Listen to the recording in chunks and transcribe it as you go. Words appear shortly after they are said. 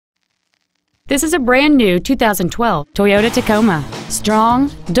This is a brand new 2012 Toyota Tacoma.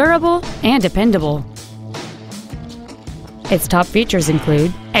 Strong, durable, and dependable. Its top features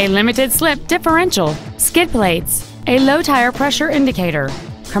include a limited slip differential, skid plates, a low tire pressure indicator,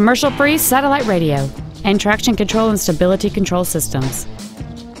 commercial-free satellite radio, and traction control and stability control systems.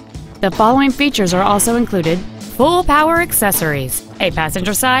 The following features are also included: full power accessories, a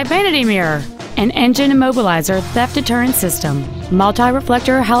passenger side vanity mirror, an engine immobilizer theft deterrent system,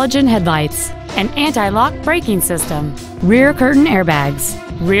 multi-reflector halogen headlights, an anti-lock braking system, rear curtain airbags,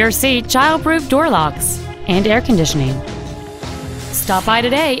 rear seat child-proof door locks, and air conditioning. Stop by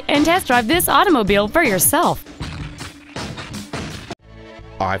today and test drive this automobile for yourself.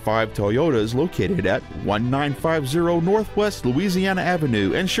 I-5 Toyota is located at 1950 Northwest Louisiana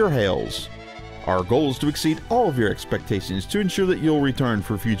Avenue in Chehalis. Our goal is to exceed all of your expectations to ensure that you'll return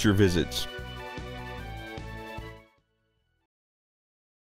for future visits.